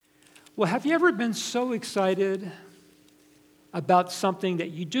Well, have you ever been so excited about something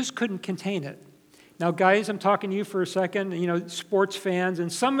that you just couldn't contain it? Now, guys, I'm talking to you for a second, sports fans,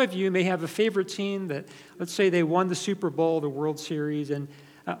 and some of you may have a favorite team that, let's say they won the Super Bowl, the World Series, and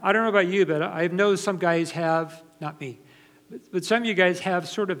I don't know about you, but I've noticed some guys have, not me, but some of you guys have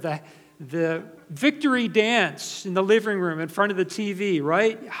sort of the victory dance in the living room in front of the TV,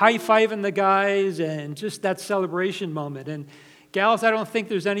 right? High-fiving the guys and just that celebration moment. And gals, I don't think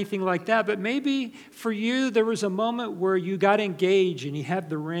there's anything like that, but maybe for you there was a moment where you got engaged and you had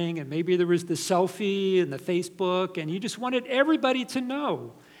the ring, and maybe there was the selfie and the Facebook, and you just wanted everybody to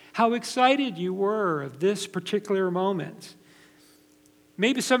know how excited you were of this particular moment.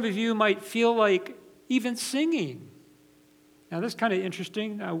 Maybe some of you might feel like even singing. Now, that's kind of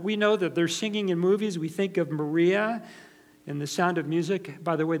interesting. We know that there's singing in movies. We think of Maria and The Sound of Music.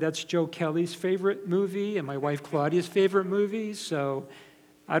 By the way, that's Joe Kelly's favorite movie and my wife Claudia's favorite movie. So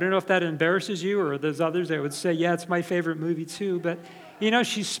I don't know if that embarrasses you, or there's others that would say, yeah, it's my favorite movie too. But,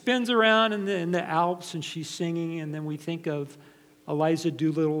 she spins around in the Alps and she's singing, and then we think of Eliza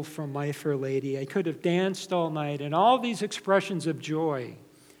Doolittle from My Fair Lady. I could have danced all night, and all these expressions of joy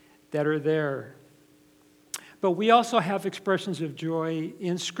that are there. But we also have expressions of joy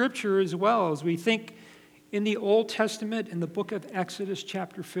in Scripture as well, as we think in the Old Testament, in the book of Exodus,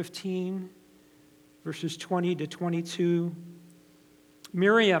 chapter 15, verses 20 to 22.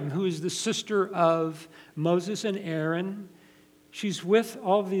 Miriam, who is the sister of Moses and Aaron, she's with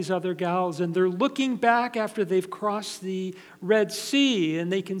all of these other gals, and they're looking back after they've crossed the Red Sea,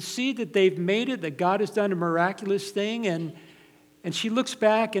 and they can see that they've made it, that God has done a miraculous thing, and she looks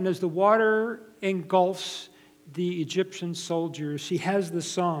back, and as the water engulfs the Egyptian soldiers, she has the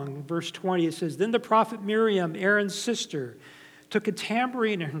song. Verse 20, it says, "Then the prophet Miriam, Aaron's sister, took a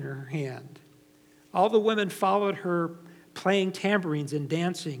tambourine in her hand. All the women followed her, playing tambourines and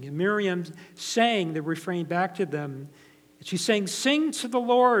dancing. And Miriam sang the refrain back to them. She sang, 'Sing to the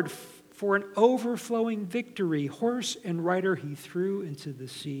Lord for an overflowing victory. Horse and rider he threw into the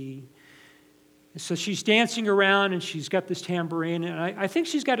sea.'" And so she's dancing around and she's got this tambourine. And I think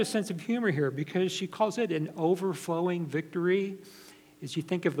she's got a sense of humor here because she calls it an overflowing victory. As you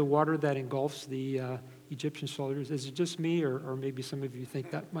think of the water that engulfs the Egyptian soldiers, is it just me, or maybe some of you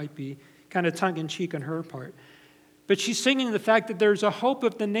think that might be kind of tongue-in-cheek on her part? But she's singing the fact that there's a hope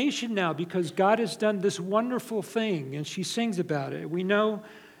of the nation now because God has done this wonderful thing, and she sings about it. We know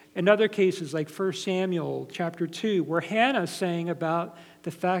in other cases, like 1 Samuel chapter 2, where Hannah sang about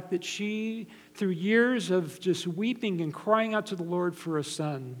the fact that she, through years of just weeping and crying out to the Lord for a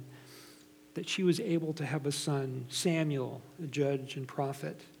son, that she was able to have a son, Samuel, a judge and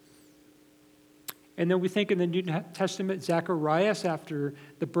prophet. And then we think in the New Testament, Zacharias, after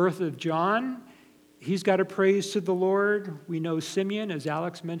the birth of John, he's got a praise to the Lord. We know Simeon, as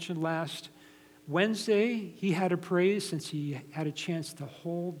Alex mentioned last Wednesday, he had a praise since he had a chance to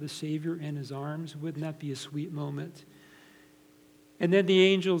hold the Savior in his arms. Wouldn't that be a sweet moment? And then the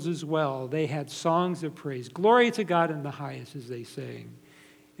angels as well. They had songs of praise. Glory to God in the highest, as they sang.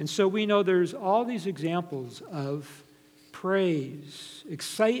 And so we know there's all these examples of praise,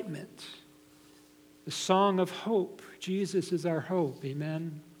 excitement, the song of hope. Jesus is our hope.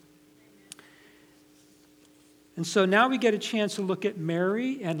 Amen. And so now we get a chance to look at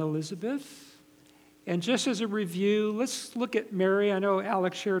Mary and Elizabeth. And just as a review, let's look at Mary. I know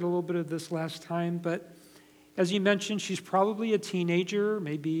Alex shared a little bit of this last time, but as you mentioned, she's probably a teenager,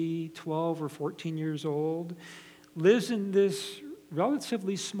 maybe 12 or 14 years old, lives in this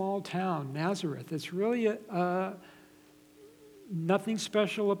relatively small town, Nazareth. It's really nothing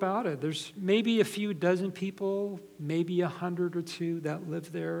special about it. There's maybe a few dozen people, maybe 100 or two that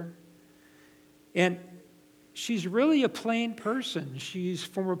live there. And she's really a plain person. She's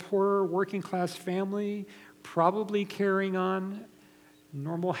from a poor working-class family, probably carrying on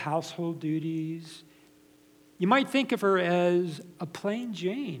normal household duties. You might think of her as a plain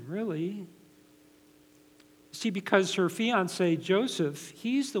Jane, really. See, because her fiancé, Joseph,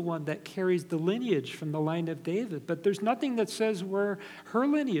 he's the one that carries the lineage from the line of David, but there's nothing that says where her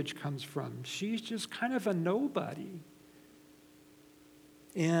lineage comes from. She's just kind of a nobody.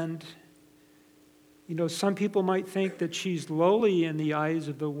 And some people might think that she's lowly in the eyes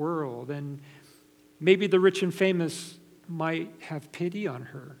of the world, and maybe the rich and famous might have pity on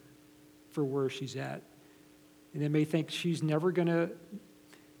her for where she's at. And they may think she's never going to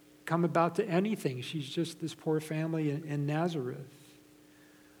come about to anything. She's just this poor family in Nazareth.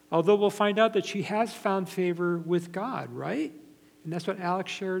 Although we'll find out that she has found favor with God, right? And that's what Alex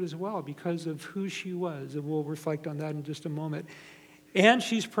shared as well, because of who she was. And we'll reflect on that in just a moment. And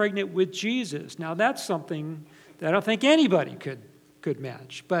she's pregnant with Jesus. Now, that's something that I don't think anybody could good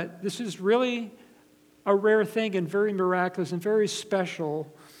match. But this is really a rare thing and very miraculous and very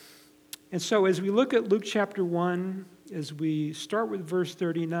special. And so as we look at Luke chapter 1, as we start with verse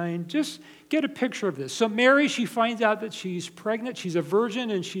 39, just get a picture of this. So Mary, she finds out that she's pregnant. She's a virgin,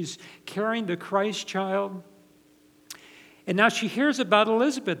 and she's carrying the Christ child. And now she hears about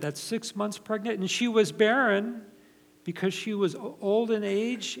Elizabeth, that's 6 months pregnant, and she was barren because she was old in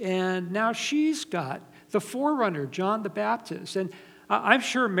age, and now she's got the forerunner, John the Baptist. And I'm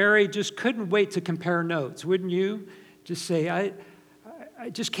sure Mary just couldn't wait to compare notes, wouldn't you? Just say, I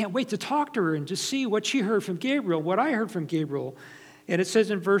just can't wait to talk to her and just see what she heard from Gabriel, what I heard from Gabriel. And it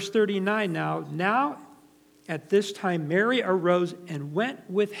says in verse 39 now at this time Mary arose and went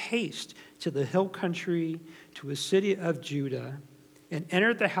with haste to the hill country, to a city of Judah, and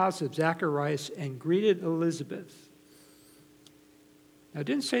entered the house of Zacharias and greeted Elizabeth. Now, it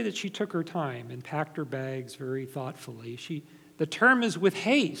didn't say that she took her time and packed her bags very thoughtfully. The term is with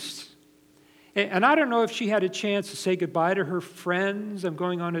haste. And I don't know if she had a chance to say goodbye to her friends, I'm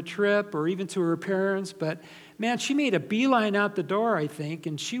going on a trip, or even to her parents, but man, she made a beeline out the door, I think,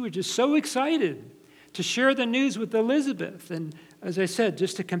 and she was just so excited to share the news with Elizabeth. And as I said,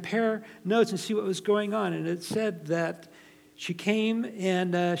 just to compare notes and see what was going on. And it said that she came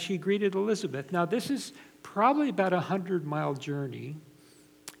and she greeted Elizabeth. Now, this is probably about a 100-mile journey.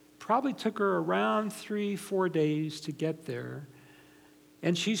 Probably took her around 3-4 days to get there.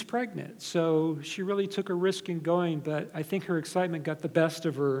 And she's pregnant, so she really took a risk in going, but I think her excitement got the best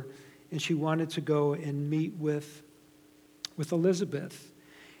of her, and she wanted to go and meet with Elizabeth.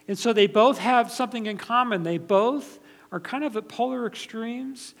 And so they both have something in common. They both are kind of at polar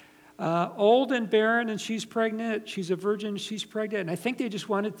extremes, old and barren, and she's pregnant. She's a virgin, she's pregnant. And I think they just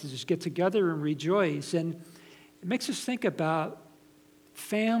wanted to just get together and rejoice. And it makes us think about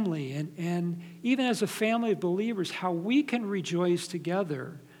family, and even as a family of believers, how we can rejoice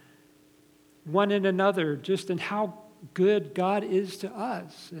together, one in another, just in how good God is to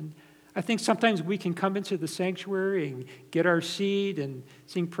us. And I think sometimes we can come into the sanctuary and get our seat and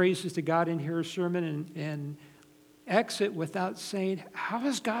sing praises to God and hear a sermon and exit without saying, how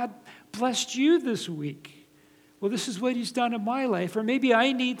has God blessed you this week? Well, this is what he's done in my life. Or maybe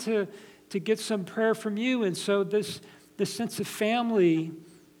I need to get some prayer from you. And so this sense of family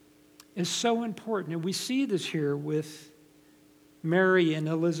is so important. And we see this here with Mary and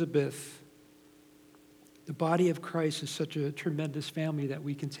Elizabeth. The body of Christ is such a tremendous family that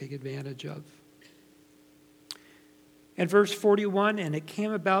we can take advantage of. And verse 41, and it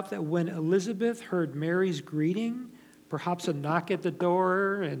came about that when Elizabeth heard Mary's greeting, perhaps a knock at the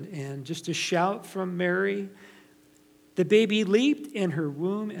door and just a shout from Mary, the baby leaped in her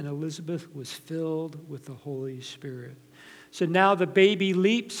womb, and Elizabeth was filled with the Holy Spirit. So now the baby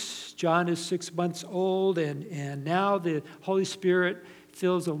leaps. John is 6 months old, and now the Holy Spirit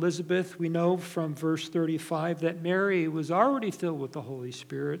fills Elizabeth. We know from verse 35 that Mary was already filled with the Holy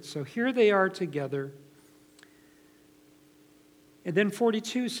Spirit. So here they are together. And then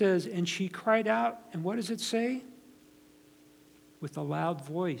 42 says, and she cried out, and what does it say? With a loud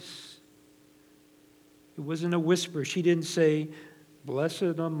voice. It wasn't a whisper. She didn't say,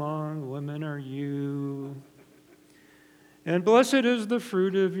 blessed among women are you, and blessed is the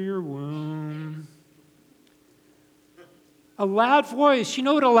fruit of your womb. A loud voice. You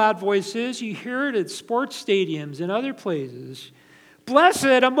know what a loud voice is? You hear it at sports stadiums and other places.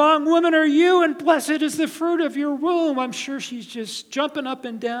 Blessed among women are you, and blessed is the fruit of your womb. I'm sure she's just jumping up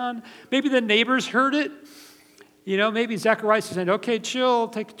and down. Maybe the neighbors heard it. You know, maybe Zacharias said, okay, chill,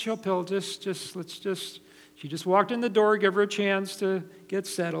 take a chill pill. She just walked in the door, give her a chance to get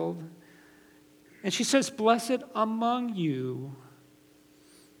settled. And she says, blessed among you,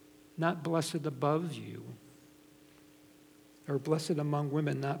 not blessed above you. Or blessed among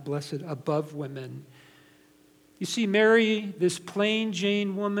women, not blessed above women. You see, Mary, this plain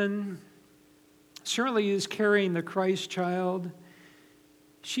Jane woman, certainly is carrying the Christ child.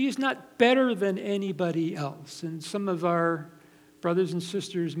 She is not better than anybody else. And some of our brothers and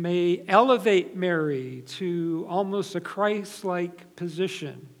sisters may elevate Mary to almost a Christ-like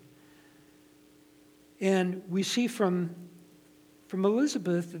position. And we see from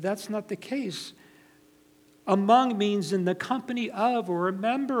Elizabeth that that's not the case. Among means in the company of or a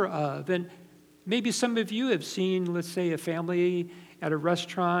member of. And maybe some of you have seen, let's say, a family at a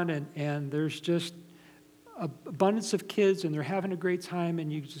restaurant and there's just an abundance of kids and they're having a great time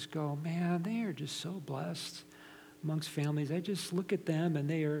and you just go, man, they are just so blessed amongst families. I just look at them and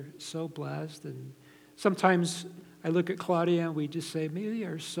they are so blessed. And sometimes I look at Claudia and we just say, maybe they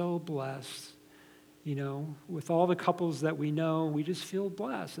are so blessed. You know, with all the couples that we know, we just feel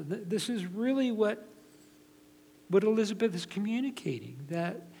blessed. And this is really what what Elizabeth is communicating,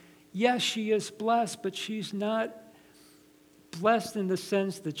 that yes, she is blessed, but she's not blessed in the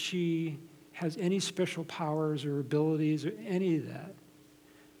sense that she has any special powers or abilities or any of that.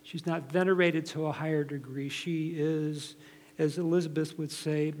 She's not venerated to a higher degree. She is, as Elizabeth would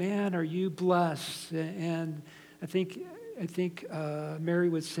say, man, are you blessed? And I think Mary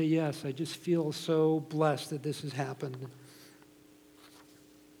would say, yes, I just feel so blessed that this has happened.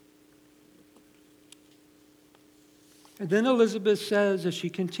 And then Elizabeth says, as she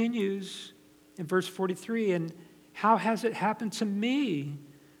continues in verse 43, and how has it happened to me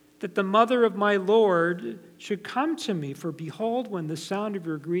that the mother of my Lord should come to me? For behold, when the sound of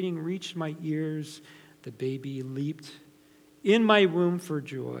your greeting reached my ears, the baby leaped in my womb for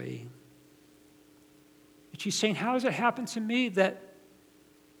joy. And she's saying, how has it happened to me that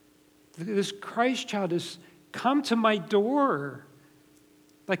this Christ child has come to my door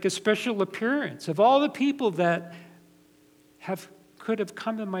like a special appearance? Of all the people that could have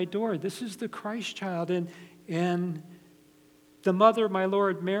come to my door, this is the Christ child. And the mother of my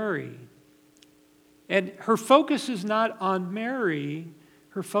Lord, Mary. And her focus is not on Mary.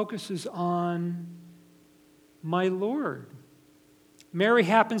 Her focus is on my Lord. Mary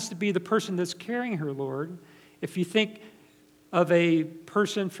happens to be the person that's carrying her Lord. If you think of a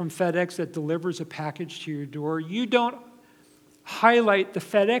person from FedEx that delivers a package to your door, you don't highlight the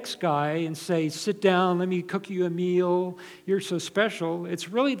FedEx guy and say, sit down, let me cook you a meal, you're so special. It's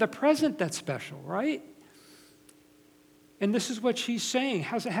really the present that's special, right? And this is what she's saying.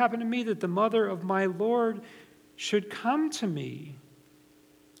 How's it happen to me that the mother of my Lord should come to me?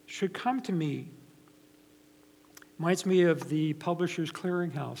 Should come to me. Reminds me of the Publishers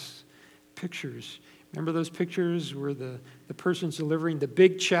Clearinghouse pictures. Remember those pictures where the person's delivering the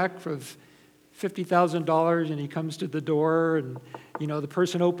big check of $50,000 and he comes to the door and, the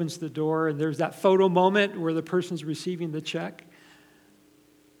person opens the door and there's that photo moment where the person's receiving the check.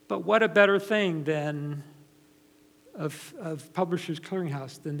 But what a better thing than of Publishers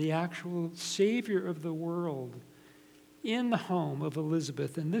Clearinghouse than the actual Savior of the world in the home of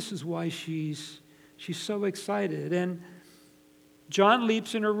Elizabeth. And this is why she's so excited. And John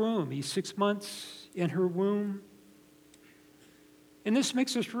leaps in her womb. He's 6 months in her womb. And this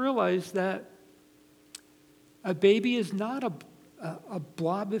makes us realize that a baby is not a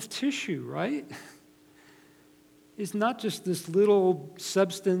blob of tissue, right? It's not just this little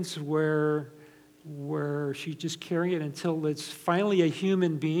substance where she's just carrying it until it's finally a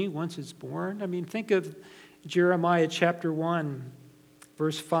human being once it's born. I mean, think of Jeremiah chapter 1,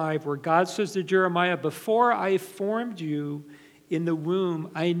 verse 5, where God says to Jeremiah, before I formed you in the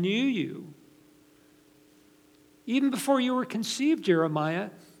womb, I knew you. Even before you were conceived, Jeremiah,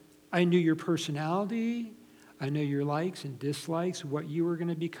 I knew your personality. I know your likes and dislikes, what you were going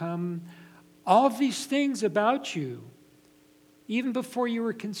to become. All of these things about you. Even before you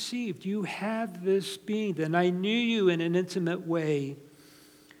were conceived, you had this being, and I knew you in an intimate way.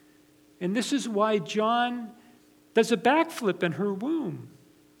 And this is why John does a backflip in her womb,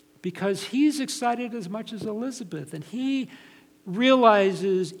 because he's excited as much as Elizabeth, and he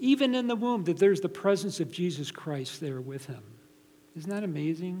realizes, even in the womb, that there's the presence of Jesus Christ there with him. Isn't that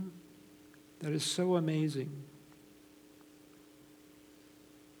amazing? That is so amazing.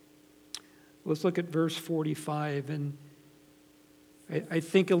 Let's look at verse 45, and I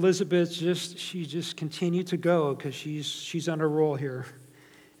think Elizabeth she just continued to go because she's on a roll here.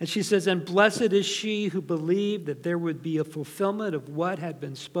 And she says, and blessed is she who believed that there would be a fulfillment of what had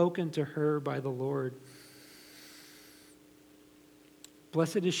been spoken to her by the Lord.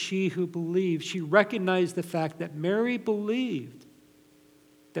 Blessed is she who believed. She recognized the fact that Mary believed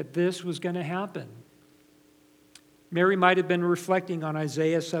that this was going to happen. Mary might have been reflecting on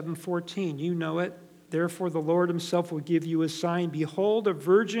Isaiah 7:14. You know it. Therefore, the Lord himself will give you a sign. Behold, a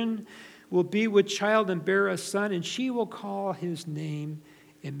virgin will be with child and bear a son, and she will call his name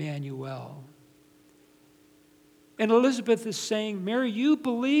Emmanuel. And Elizabeth is saying, Mary, you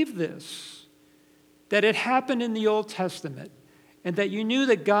believe this, that it happened in the Old Testament, and that you knew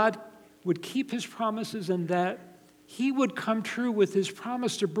that God would keep his promises and that he would come true with his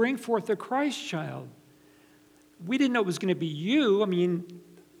promise to bring forth a Christ child. We didn't know it was going to be you. I mean,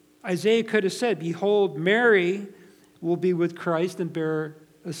 Isaiah could have said, behold, Mary will be with Christ and bear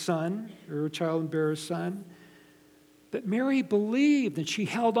a son, or a child and bear a son. But Mary believed, and she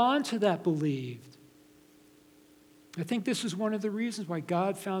held on to that believed. I think this is one of the reasons why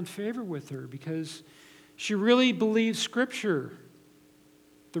God found favor with her, because she really believed Scripture,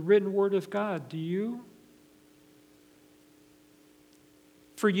 the written word of God. Do you?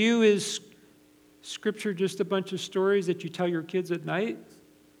 For you, is Scripture just a bunch of stories that you tell your kids at night?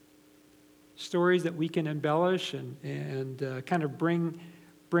 stories that we can embellish and kind of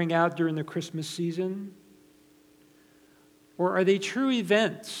bring out during the Christmas season? Or are they true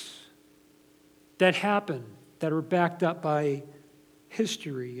events that happen, that are backed up by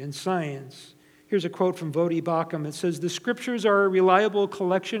history and science? Here's a quote from Voddie Baucham. It says, "The scriptures are a reliable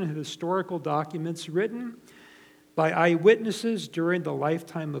collection of historical documents written by eyewitnesses during the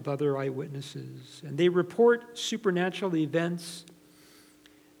lifetime of other eyewitnesses. And they report supernatural events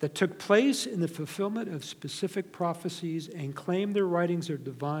that took place in the fulfillment of specific prophecies and claim their writings are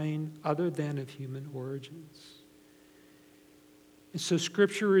divine other than of human origins." And so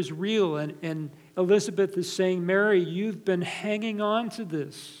Scripture is real, and Elizabeth is saying, Mary, you've been hanging on to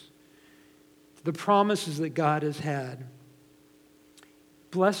this, to the promises that God has had.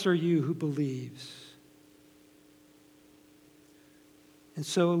 Blessed are you who believes. And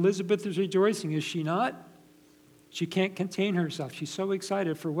so Elizabeth is rejoicing, is she not? She can't contain herself. She's so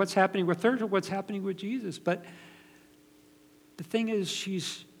excited for what's happening with her, to what's happening with Jesus. But the thing is,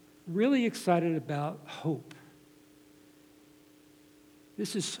 she's really excited about hope.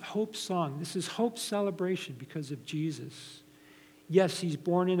 This is hope's song. This is hope's celebration because of Jesus. Yes, he's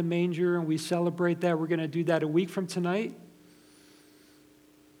born in a manger, and we celebrate that. We're going to do that a week from tonight.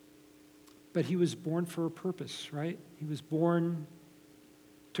 But he was born for a purpose, right? He was born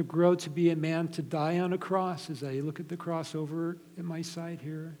to grow to be a man, to die on a cross. As I look at the cross over at my side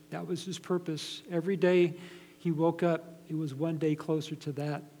here, that was his purpose. Every day he woke up, it was one day closer to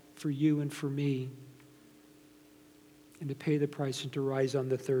that for you and for me, and to pay the price and to rise on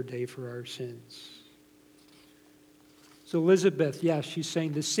the third day for our sins. So Elizabeth, yes, she's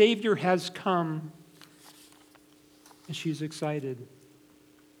saying the Savior has come, and she's excited.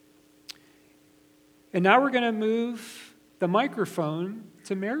 And now we're going to move the microphone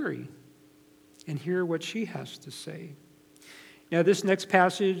to Mary and hear what she has to say. Now, this next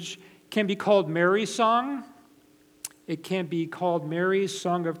passage can be called Mary's song. It can be called Mary's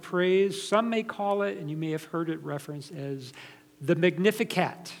song of praise. Some may call it, and you may have heard it referenced as the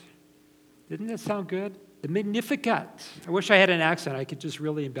Magnificat. Didn't that sound good? The Magnificat. I wish I had an accent. I could just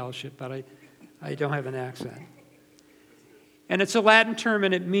really embellish it, but I don't have an accent. And it's a Latin term,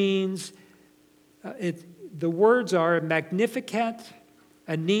 and it means, the words are Magnificat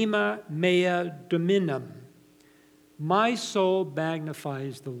anima mea dominum. My soul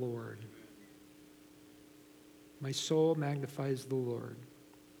magnifies the Lord. My soul magnifies the Lord.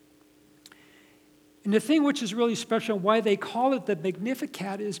 And the thing which is really special, why they call it the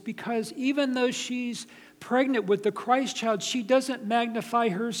Magnificat, is because even though she's pregnant with the Christ child, she doesn't magnify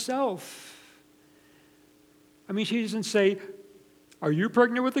herself. I mean, she doesn't say, "Are you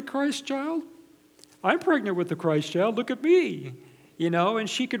pregnant with the Christ child? I'm pregnant with the Christ child. Look at me." And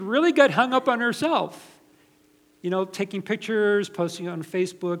she could really get hung up on herself. Taking pictures, posting on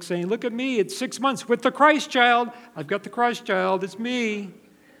Facebook, saying, "Look at me, it's 6 months with the Christ child. I've got the Christ child, it's me."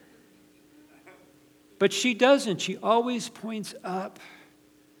 But she doesn't. She always points up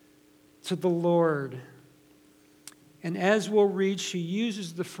to the Lord. And as we'll read, she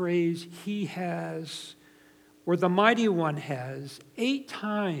uses the phrase, "He has," or "the Mighty One has," 8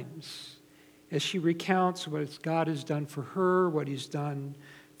 times as she recounts what God has done for her, what he's done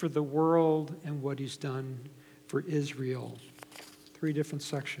for the world, and what he's done for Israel. 3 different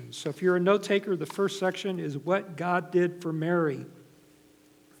sections. So if you're a note taker, the first section is what God did for Mary.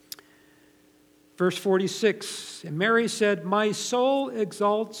 Verse 46, "And Mary said, 'My soul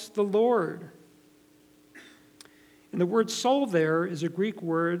exalts the Lord.'" And the word soul there is a Greek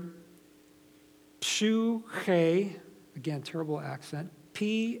word, psuche, again, terrible accent,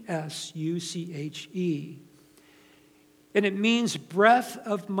 Psuche. And it means breath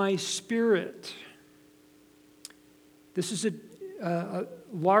of my spirit. This is a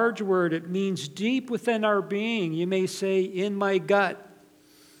large word. It means deep within our being. You may say, in my gut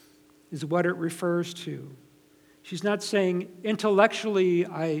is what it refers to. She's not saying intellectually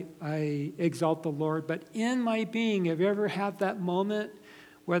I exalt the Lord, but in my being. Have you ever had that moment,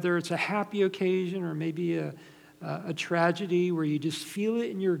 whether it's a happy occasion or maybe a tragedy where you just feel it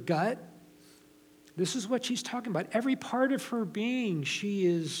in your gut? This is what she's talking about. Every part of her being, she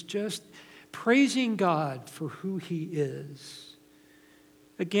is just praising God for who he is.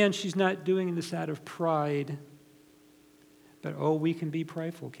 Again, she's not doing this out of pride, but we can be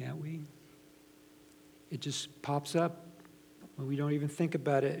prideful, can't we? It just pops up when we don't even think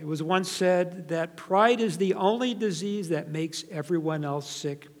about it. It was once said that pride is the only disease that makes everyone else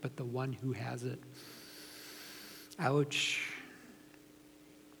sick but the one who has it. Ouch.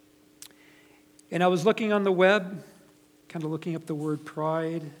 And I was looking on the web, kind of looking up the word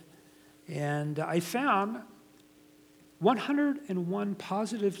pride, and I found 101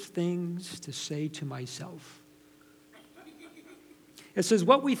 positive things to say to myself. It says,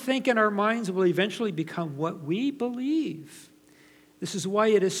 what we think in our minds will eventually become what we believe. This is why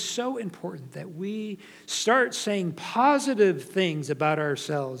it is so important that we start saying positive things about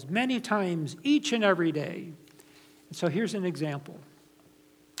ourselves many times each and every day. And so here's an example.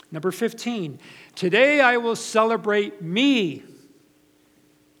 Number 15, today I will celebrate me.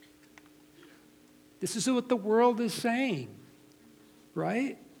 This is what the world is saying,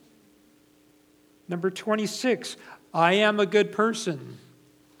 right? Number 26, I am a good person.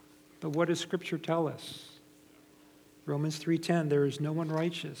 But what does Scripture tell us? Romans 3:10, there is no one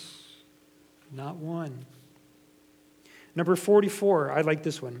righteous, not one. Number 44, I like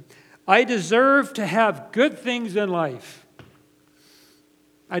this one. I deserve to have good things in life.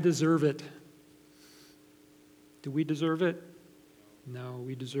 I deserve it. Do we deserve it? No,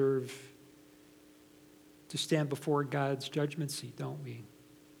 we deserve to stand before God's judgment seat, don't we?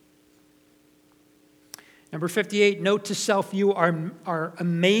 Number 58, note to self, you are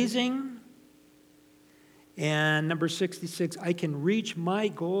amazing. And number 66, I can reach my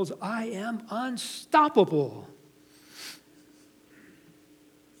goals. I am unstoppable.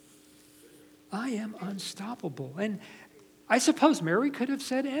 I am unstoppable. And I suppose Mary could have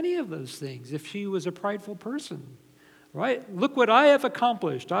said any of those things if she was a prideful person, right? Look what I have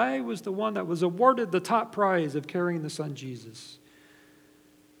accomplished. I was the one that was awarded the top prize of carrying the Son Jesus.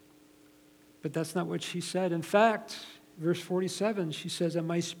 But that's not what she said. In fact, verse 47, she says, and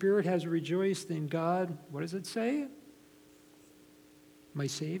my spirit has rejoiced in God. What does it say? My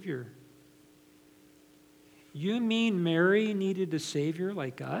Savior. You mean Mary needed a Savior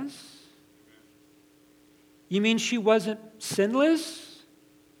like us? You mean she wasn't sinless?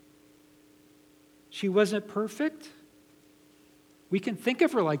 She wasn't perfect? We can think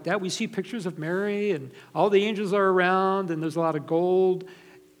of her like that. We see pictures of Mary and all the angels are around and there's a lot of gold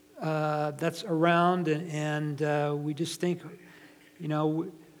that's around and we just think, you know,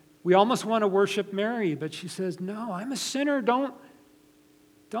 we almost want to worship Mary, but she says, no, I'm a sinner. Don't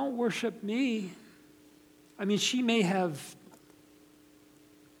worship me. I mean, she may have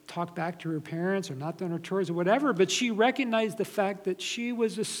talked back to her parents or not done her chores or whatever, but she recognized the fact that she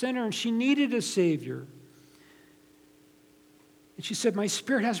was a sinner and she needed a Savior. And she said, my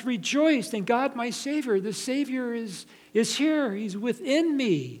spirit has rejoiced in God, my Savior. The Savior is here. He's within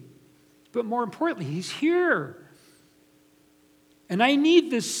me. But more importantly, He's here. And I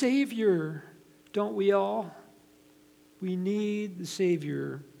need the Savior, don't we all? We need the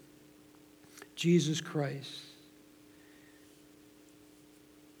Savior, Jesus Christ.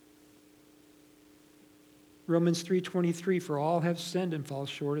 Romans 3:23, for all have sinned and fall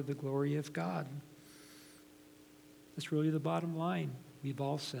short of the glory of God. That's really the bottom line. We've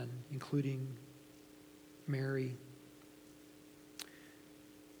all sinned, including Mary.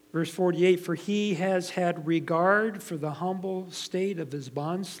 Verse 48, for he has had regard for the humble state of his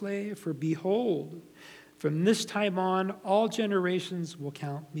bondslave, for behold, from this time on, all generations will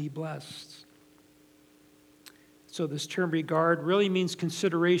count me blessed. So this term regard really means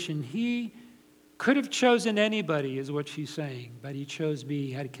consideration. He could have chosen anybody, is what she's saying, but he chose me.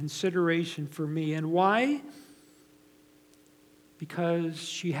 He had consideration for me. And why? Because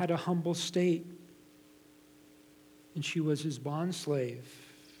she had a humble state, and she was his bondslave.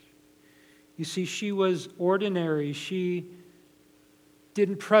 You see, she was ordinary. She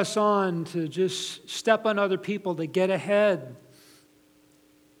didn't press on to just step on other people to get ahead.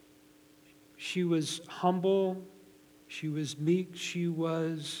 She was humble. She was meek. She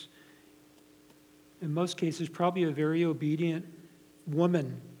was, in most cases, probably a very obedient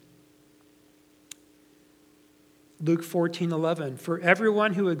woman. Luke 14:11, for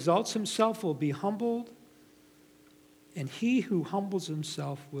everyone who exalts himself will be humbled, and he who humbles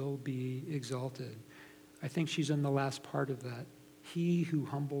himself will be exalted. I think she's in the last part of that. He who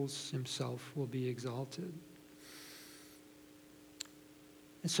humbles himself will be exalted.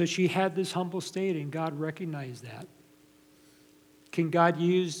 And so she had this humble state, and God recognized that. Can God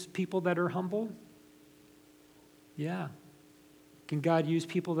use people that are humble? Yeah. Can God use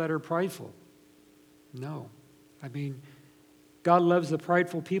people that are prideful? No. I mean, God loves the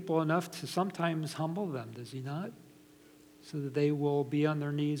prideful people enough to sometimes humble them, does He not? So that they will be on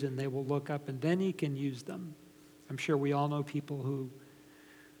their knees and they will look up, and then He can use them. I'm sure we all know people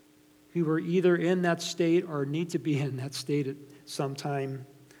who are either in that state or need to be in that state at some time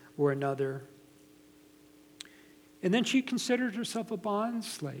or another. And then she considered herself a bond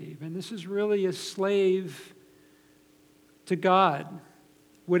slave, and this is really a slave to God.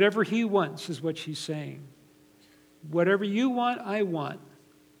 Whatever He wants is what she's saying. Whatever you want, I want.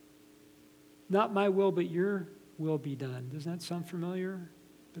 Not my will, but your will be done. Doesn't that sound familiar?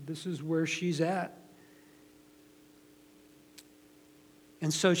 But this is where she's at.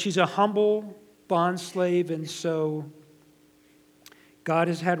 And so she's a humble bondslave, and so God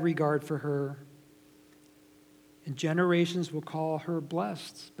has had regard for her. And generations will call her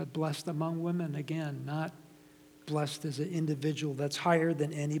blessed, but blessed among women, again, not blessed as an individual that's higher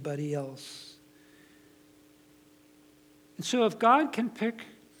than anybody else. And so if God can pick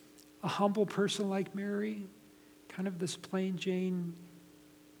a humble person like Mary, kind of this plain Jane,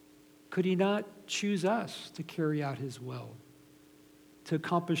 could he not choose us to carry out his will, to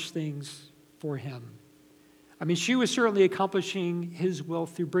accomplish things for him? I mean, she was certainly accomplishing his will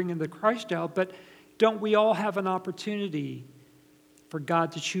through bringing the Christ out, but don't we all have an opportunity for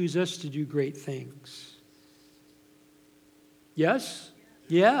God to choose us to do great things? Yes?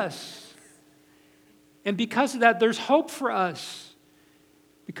 Yes. And because of that, there's hope for us.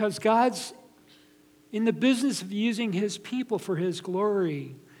 Because God's in the business of using his people for his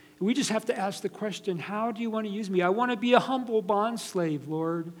glory. We just have to ask the question, how do you want to use me? I want to be a humble bondslave,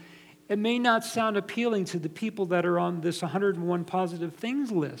 Lord. It may not sound appealing to the people that are on this 101 positive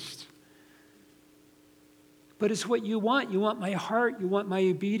things list. But it's what you want. You want my heart. You want my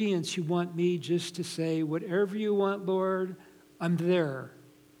obedience. You want me just to say, whatever you want, Lord, I'm there.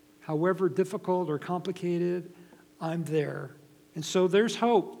 However difficult or complicated, I'm there. And so there's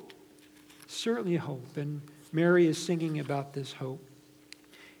hope. Certainly hope. And Mary is singing about this hope.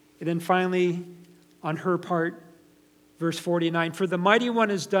 And then finally, on her part, verse 49, for the Mighty One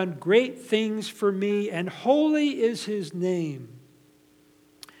has done great things for me, and holy is his name.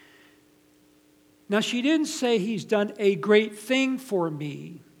 Now, she didn't say he's done a great thing for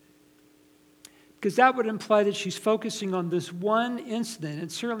me, because that would imply that she's focusing on this one incident,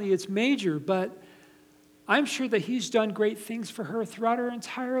 and certainly it's major, but I'm sure that he's done great things for her throughout her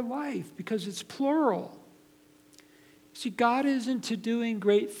entire life, because it's plural. See, God is into doing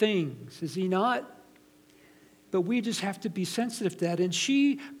great things, is he not? But we just have to be sensitive to that. And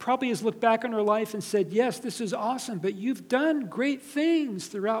she probably has looked back on her life and said, yes, this is awesome, but you've done great things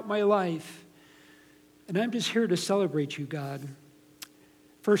throughout my life. And I'm just here to celebrate you, God.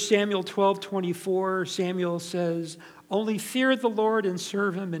 1 Samuel 12:24, Samuel says, only fear the Lord and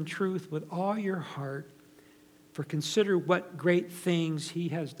serve him in truth with all your heart, for consider what great things he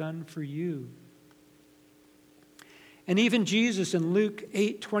has done for you. And even Jesus in Luke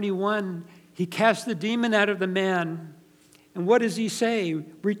 8:21, he cast the demon out of the man. And what does he say?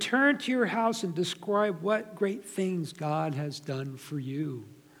 Return to your house and describe what great things God has done for you.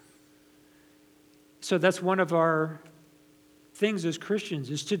 So that's one of our things as Christians,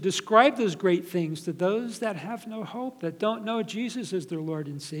 is to describe those great things to those that have no hope, that don't know Jesus as their Lord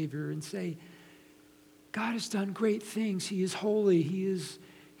and Savior, and say, God has done great things. He is holy.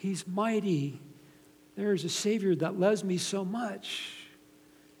 He's mighty. There is a Savior that loves me so much.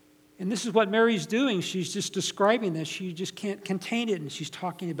 And this is what Mary's doing. She's just describing this. She just can't contain it, and she's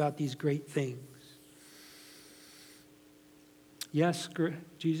talking about these great things. Yes,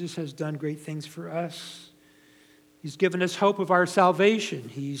 Jesus has done great things for us. He's given us hope of our salvation.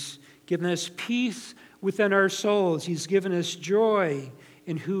 He's given us peace within our souls. He's given us joy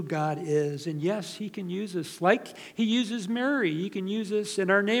in who God is. And yes, he can use us like he uses Mary. He can use us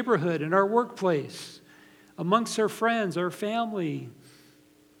in our neighborhood, in our workplace, amongst our friends, our family.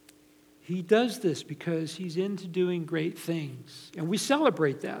 He does this because he's into doing great things. And we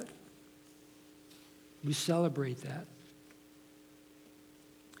celebrate that. We celebrate that.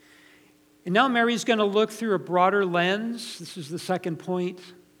 And now Mary's going to look through a broader lens. This is the second point.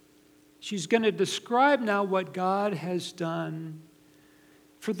 She's going to describe now what God has done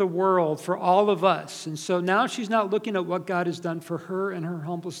for the world, for all of us. And so now she's not looking at what God has done for her in her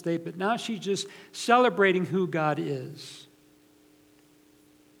humble state, but now she's just celebrating who God is.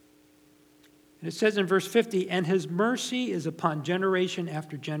 And it says in verse 50, and his mercy is upon generation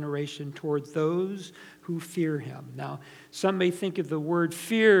after generation towards those who fear him. Now, some may think of the word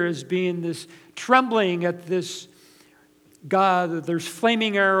fear as being this trembling at this God, that there's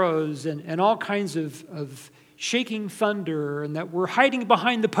flaming arrows and all kinds of shaking thunder, and that we're hiding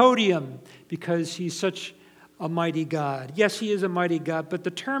behind the podium because he's such a mighty God. Yes, he is a mighty God, but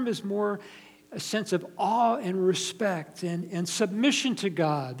the term is more a sense of awe and respect and submission to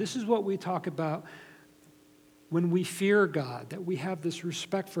God. This is what we talk about when we fear God, that we have this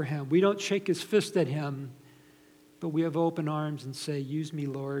respect for him. We don't shake his fist at him, but we have open arms and say, use me,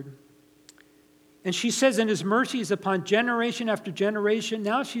 Lord. And she says, and his mercy is upon generation after generation.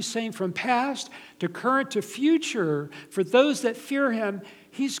 Now she's saying from past to current to future, for those that fear him,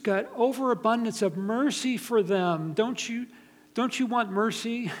 he's got overabundance of mercy for them. Don't you want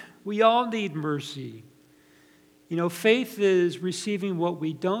mercy? We all need mercy. Faith is receiving what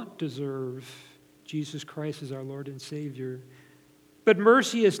we don't deserve, Jesus Christ as our Lord and Savior. But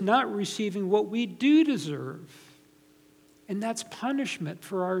mercy is not receiving what we do deserve, and that's punishment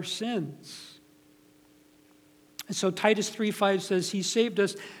for our sins. And so Titus 3:5 says, He saved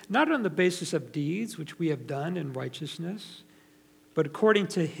us not on the basis of deeds, which we have done in righteousness, but according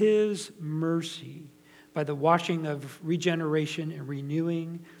to His mercy, by the washing of regeneration and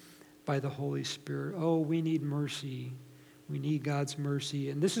renewing by the Holy Spirit. Oh, we need mercy. We need God's mercy.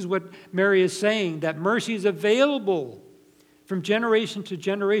 And this is what Mary is saying, that mercy is available from generation to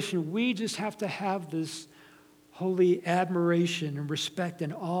generation. We just have to have this holy admiration and respect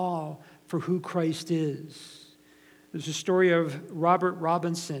and awe for who Christ is. There's a story of Robert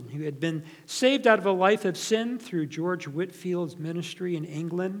Robinson, who had been saved out of a life of sin through George Whitfield's ministry in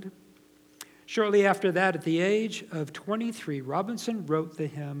England. Shortly after that, at the age of 23, Robinson wrote the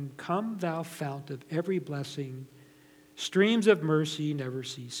hymn, Come Thou Fount of Every Blessing, Streams of Mercy Never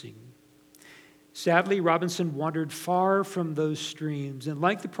Ceasing. Sadly, Robinson wandered far from those streams, and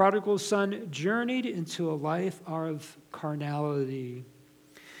like the prodigal son, journeyed into a life of carnality.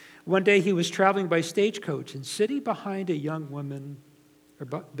 One day he was traveling by stagecoach and sitting beside a young woman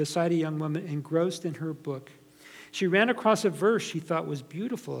engrossed in her book. She ran across a verse she thought was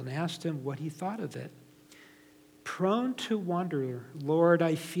beautiful and asked him what he thought of it. Prone to wander, Lord,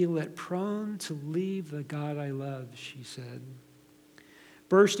 I feel it, prone to leave the God I love, she said.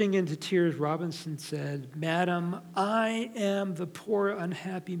 Bursting into tears, Robinson said, Madam, I am the poor,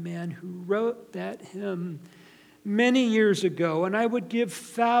 unhappy man who wrote that hymn many years ago, and I would give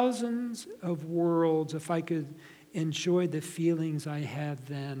thousands of worlds if I could enjoy the feelings I had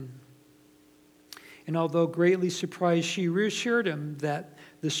then. And although greatly surprised, she reassured him that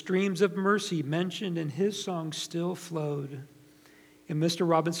the streams of mercy mentioned in his song still flowed. And Mr.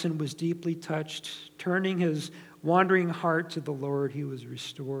 Robinson was deeply touched. Turning his wandering heart to the Lord, he was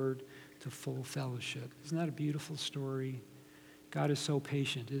restored to full fellowship. Isn't that a beautiful story? God is so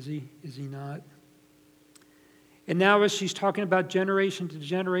patient, is he? Is he not? And now as she's talking about generation to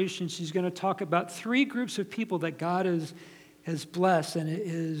generation, she's going to talk about three groups of people that God has blessed and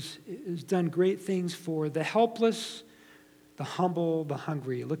has done great things for: the helpless, the humble, the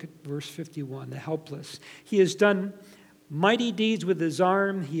hungry. Look at verse 51, the helpless. He has done mighty deeds with his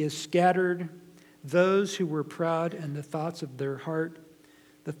arm. He has scattered those who were proud in the thoughts of their heart.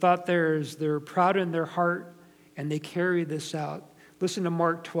 The thought there is they're proud in their heart and they carry this out. Listen to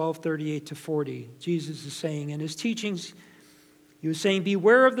Mark 12:38-40. Jesus is saying in his teachings, he was saying,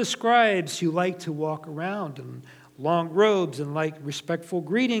 beware of the scribes who like to walk around in long robes and like respectful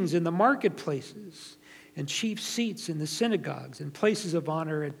greetings in the marketplaces and chief seats in the synagogues and places of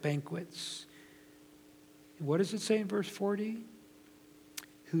honor at banquets. And what does it say in verse 40?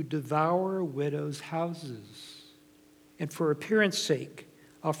 Who devour widows' houses and for appearance sake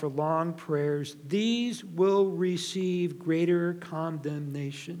offer long prayers. These will receive greater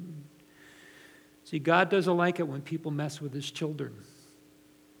condemnation. See, God doesn't like it when people mess with his children.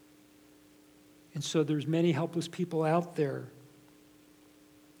 And so there's many helpless people out there.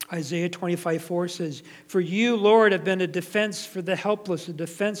 Isaiah 25:4 says, For you, Lord, have been a defense for the helpless, a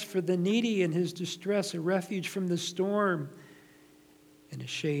defense for the needy in his distress, a refuge from the storm, and a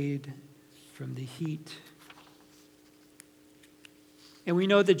shade from the heat. And we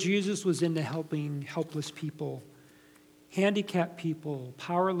know that Jesus was into helping helpless people, handicapped people,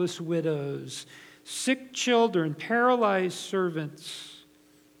 powerless widows, sick children, paralyzed servants,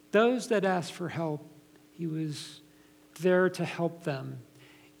 those that asked for help. He was there to help them.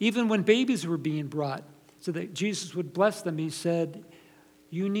 Even when babies were being brought, so that Jesus would bless them, he said,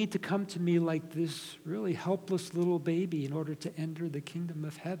 you need to come to me like this really helpless little baby in order to enter the kingdom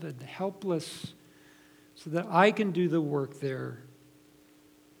of heaven, helpless, so that I can do the work there.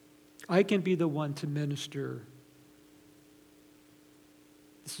 I can be the one to minister.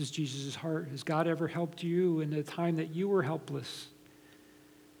 This is Jesus' heart. Has God ever helped you in a time that you were helpless?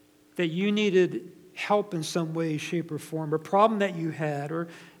 That you needed help in some way, shape, or form, a problem that you had, or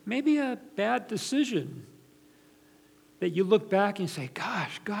maybe a bad decision that you look back and say,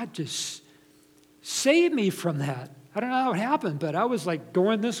 gosh, God just saved me from that. I don't know how it happened, but I was like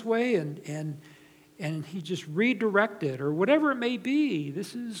going this way and he just redirected, or whatever it may be.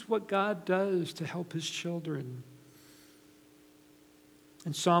 This is what God does to help his children.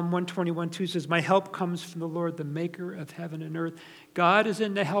 And Psalm 121:2 says, my help comes from the Lord, the maker of heaven and earth. God is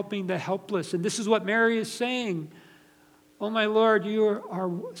into helping the helpless. And this is what Mary is saying. Oh, my Lord, you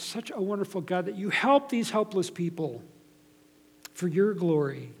are such a wonderful God that you help these helpless people for your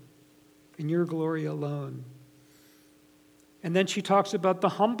glory and your glory alone. And then she talks about the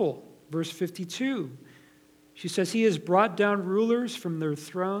humble, verse 52. She says, he has brought down rulers from their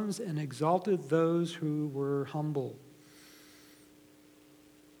thrones and exalted those who were humble.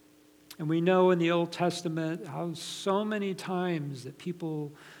 And we know in the Old Testament how so many times that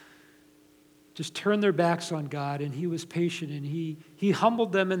people just turned their backs on God, and he was patient, and he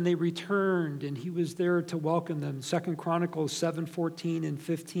humbled them, and they returned, and he was there to welcome them. 2 Chronicles 7:14 and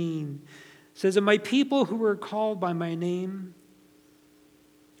 15 says, and my people who are called by my name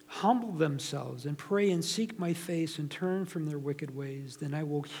humble themselves and pray and seek my face and turn from their wicked ways, then I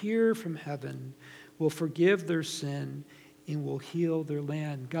will hear from heaven, will forgive their sin, and will heal their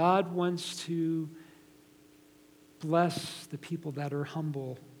land. God wants to bless the people that are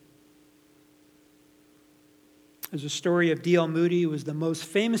humble. There's a story of D.L. Moody, who was the most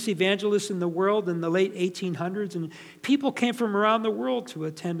famous evangelist in the world in the late 1800s, and people came from around the world to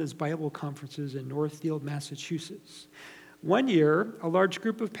attend his Bible conferences in Northfield, Massachusetts. One year, a large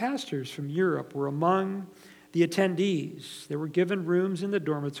group of pastors from Europe were among the attendees. They were given rooms in the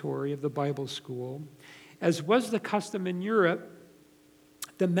dormitory of the Bible school. As was the custom in Europe,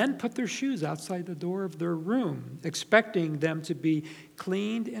 the men put their shoes outside the door of their room, expecting them to be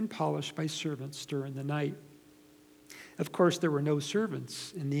cleaned and polished by servants during the night. Of course, there were no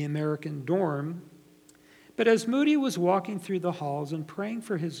servants in the American dorm, but as Moody was walking through the halls and praying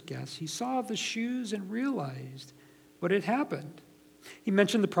for his guests, he saw the shoes and realized what had happened. He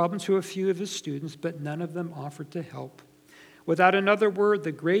mentioned the problem to a few of his students, but none of them offered to help. Without another word,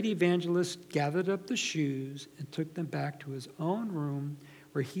 the great evangelist gathered up the shoes and took them back to his own room,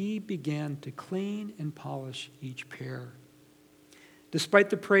 where he began to clean and polish each pair.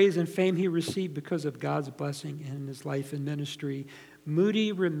 Despite the praise and fame he received because of God's blessing in his life and ministry,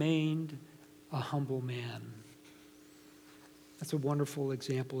 Moody remained a humble man. That's a wonderful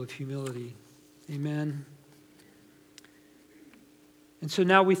example of humility. Amen. And so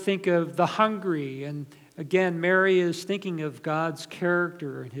now we think of the hungry, and again, Mary is thinking of God's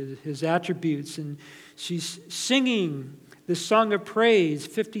character and his attributes, and she's singing the song of praise,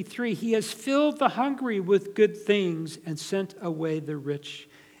 53. He has filled the hungry with good things and sent away the rich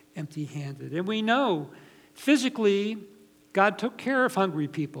empty-handed. And we know physically God took care of hungry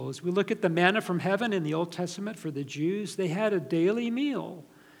people. As we look at the manna from heaven in the Old Testament for the Jews, they had a daily meal.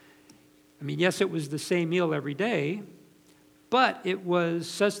 I mean, yes, it was the same meal every day, but it was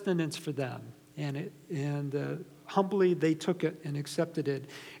sustenance for them. And humbly they took it and accepted it.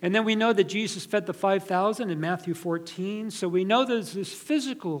 And then we know that Jesus fed the 5,000 in Matthew 14. So we know there's this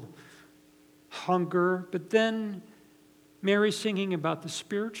physical hunger, but then Mary's singing about the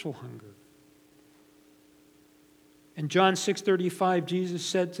spiritual hunger. In John 6:35, Jesus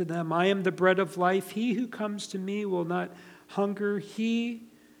said to them, I am the bread of life. He who comes to me will not hunger. He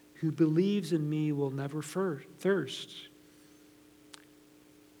who believes in me will never thirst.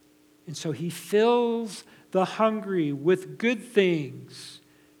 And so he fills the hungry with good things,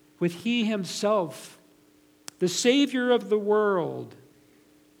 with he himself, the Savior of the world,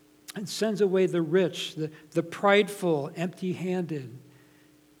 and sends away the rich, the prideful, empty-handed,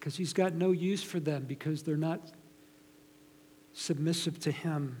 because he's got no use for them because they're not submissive to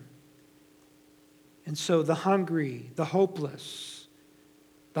him. And so the hungry, the hopeless,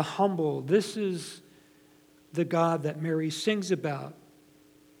 the humble, this is the God that Mary sings about.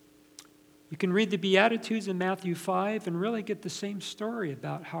 You can read the Beatitudes in Matthew 5 and really get the same story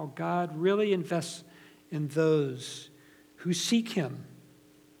about how God really invests in those who seek him.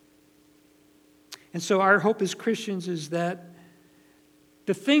 And so our hope as Christians is that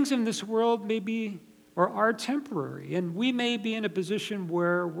the things in this world may be or are temporary, and we may be in a position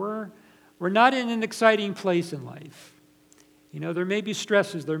where we're not in an exciting place in life. You know, there may be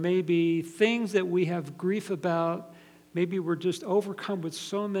stresses, there may be things that we have grief about. Maybe we're just overcome with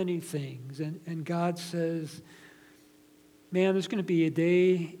so many things. And God says, man, there's going to be a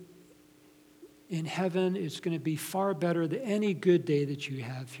day in heaven. It's going to be far better than any good day that you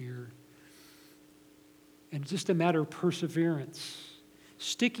have here. And it's just a matter of perseverance,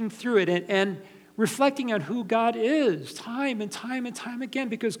 sticking through it and reflecting on who God is time and time and time again,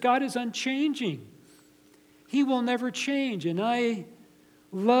 because God is unchanging. He will never change. And I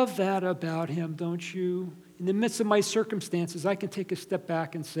love that about him, don't you? In the midst of my circumstances, I can take a step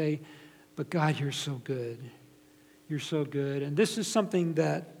back and say, but God, you're so good. You're so good. And this is something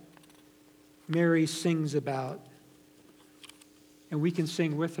that Mary sings about. And we can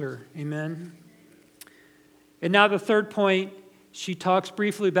sing with her. Amen. And now the third point, she talks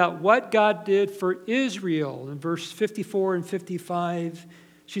briefly about what God did for Israel. In verse 54 and 55,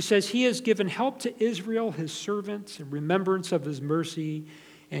 she says, he has given help to Israel, his servant, in remembrance of his mercy.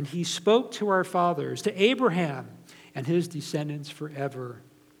 And he spoke to our fathers, to Abraham and his descendants forever.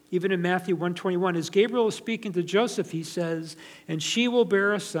 Even in Matthew 1:21, as Gabriel is speaking to Joseph, he says, "And she will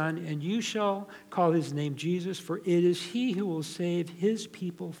bear a son, and you shall call his name Jesus, for it is he who will save his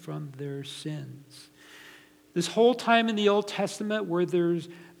people from their sins." This whole time in the Old Testament where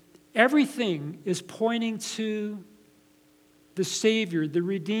everything is pointing to the Savior, the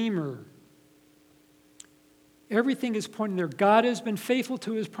Redeemer. Everything is pointing there. God has been faithful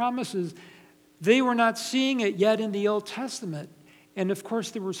to his promises. They were not seeing it yet in the Old Testament. And of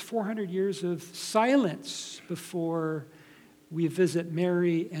course, there was 400 years of silence before we visit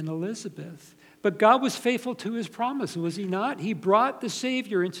Mary and Elizabeth. But God was faithful to his promise, was he not? He brought the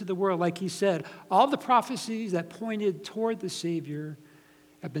Savior into the world, like he said. All the prophecies that pointed toward the Savior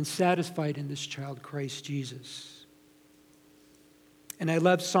have been satisfied in this child, Christ Jesus. And I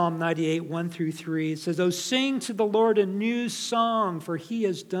love Psalm 98, 1-3. It says, "Oh, sing to the Lord a new song, for he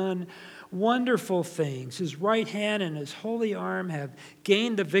has done wonderful things. His right hand and his holy arm have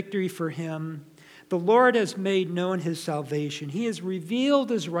gained the victory for him. The Lord has made known his salvation. He has revealed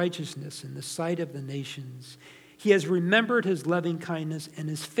his righteousness in the sight of the nations. He has remembered his loving kindness and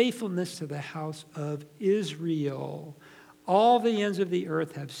his faithfulness to the house of Israel. All the ends of the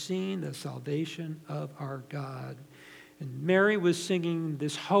earth have seen the salvation of our God." And Mary was singing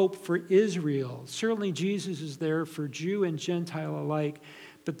this hope for Israel. Certainly Jesus is there for Jew and Gentile alike,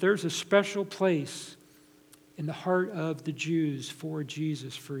 but there's a special place in the heart of the Jews for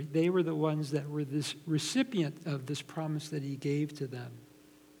Jesus, for they were the ones that were this recipient of this promise that he gave to them.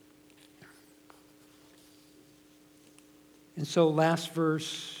 And so last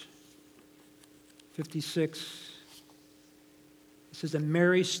verse, 56, it says that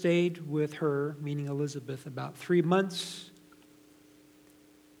Mary stayed with her, meaning Elizabeth, about 3 months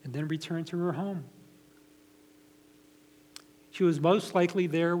and then returned to her home. She was most likely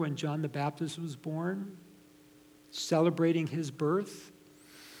there when John the Baptist was born, celebrating his birth.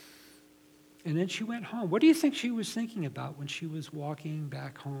 And then she went home. What do you think she was thinking about when she was walking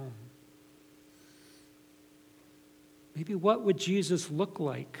back home? Maybe what would Jesus look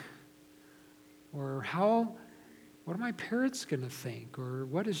like? Or what are my parents going to think? Or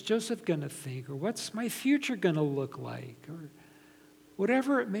what is Joseph going to think? Or what's my future going to look like? Or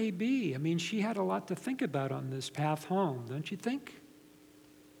whatever it may be. I mean, she had a lot to think about on this path home, don't you think?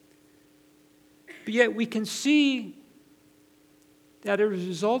 But yet we can see that as a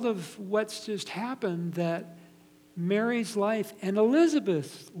result of what's just happened, that Mary's life and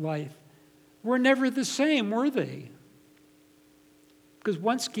Elizabeth's life were never the same, were they? Because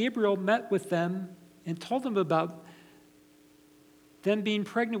once Gabriel met with them and told them about them being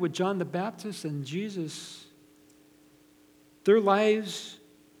pregnant with John the Baptist and Jesus, their lives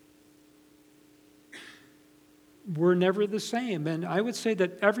were never the same. And I would say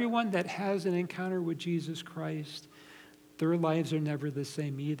that everyone that has an encounter with Jesus Christ, their lives are never the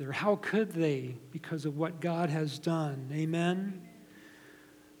same either. How could they? Because of what God has done. Amen?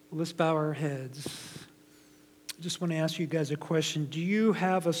 Let's bow our heads. I just want to ask you guys a question. Do you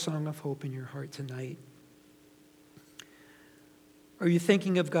have a song of hope in your heart tonight? Are you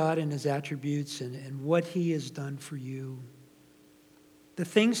thinking of God and his attributes and what he has done for you? The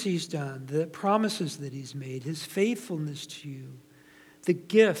things he's done, the promises that he's made, his faithfulness to you, the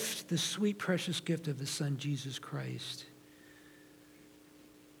gift, the sweet, precious gift of his son, Jesus Christ.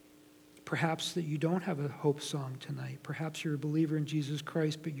 Perhaps that you don't have a hope song tonight. Perhaps you're a believer in Jesus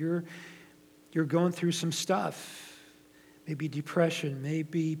Christ, but you're going through some stuff. Maybe depression,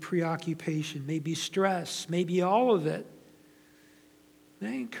 maybe preoccupation, maybe stress, maybe all of it. And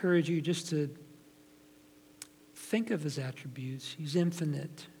I encourage you just to think of his attributes. He's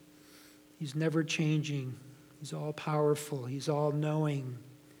infinite. He's never changing. He's all powerful. He's all knowing.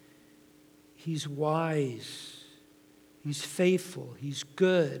 He's wise. He's faithful. He's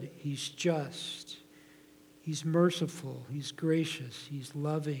good. He's just. He's merciful. He's gracious. He's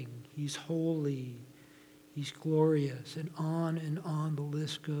loving. He's holy. He's glorious. And on the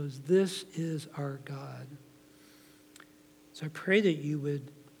list goes. This is our God. So I pray that you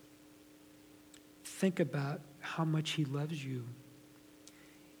would think about how much he loves you.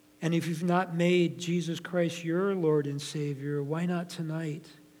 And if you've not made Jesus Christ your Lord and Savior, why not tonight?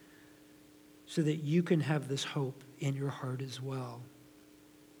 So that you can have this hope in your heart as well.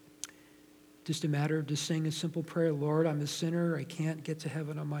 Just a matter of just saying a simple prayer. Lord, I'm a sinner. I can't get to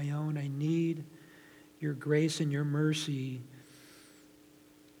heaven on my own. I need your grace and your mercy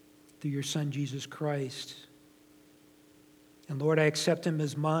through your Son, Jesus Christ. And Lord, I accept him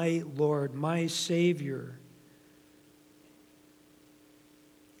as my Lord, my Savior,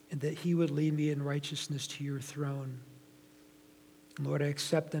 and that he would lead me in righteousness to your throne. And Lord, I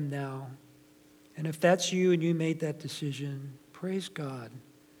accept him now. And if that's you and you made that decision, praise God.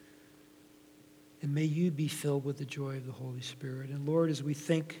 And may you be filled with the joy of the Holy Spirit. And Lord, as we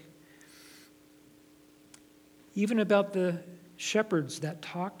think even about the shepherds that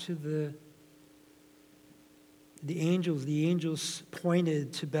talked to the angels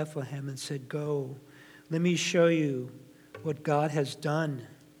pointed to Bethlehem and said, "Go, let me show you what God has done.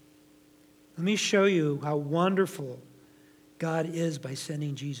 Let me show you how wonderful God is by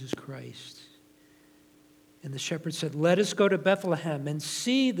sending Jesus Christ." And the shepherds said, "Let us go to Bethlehem and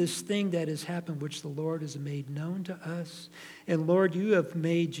see this thing that has happened, which the Lord has made known to us." And Lord, you have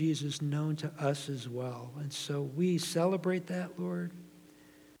made Jesus known to us as well. And so we celebrate that, Lord.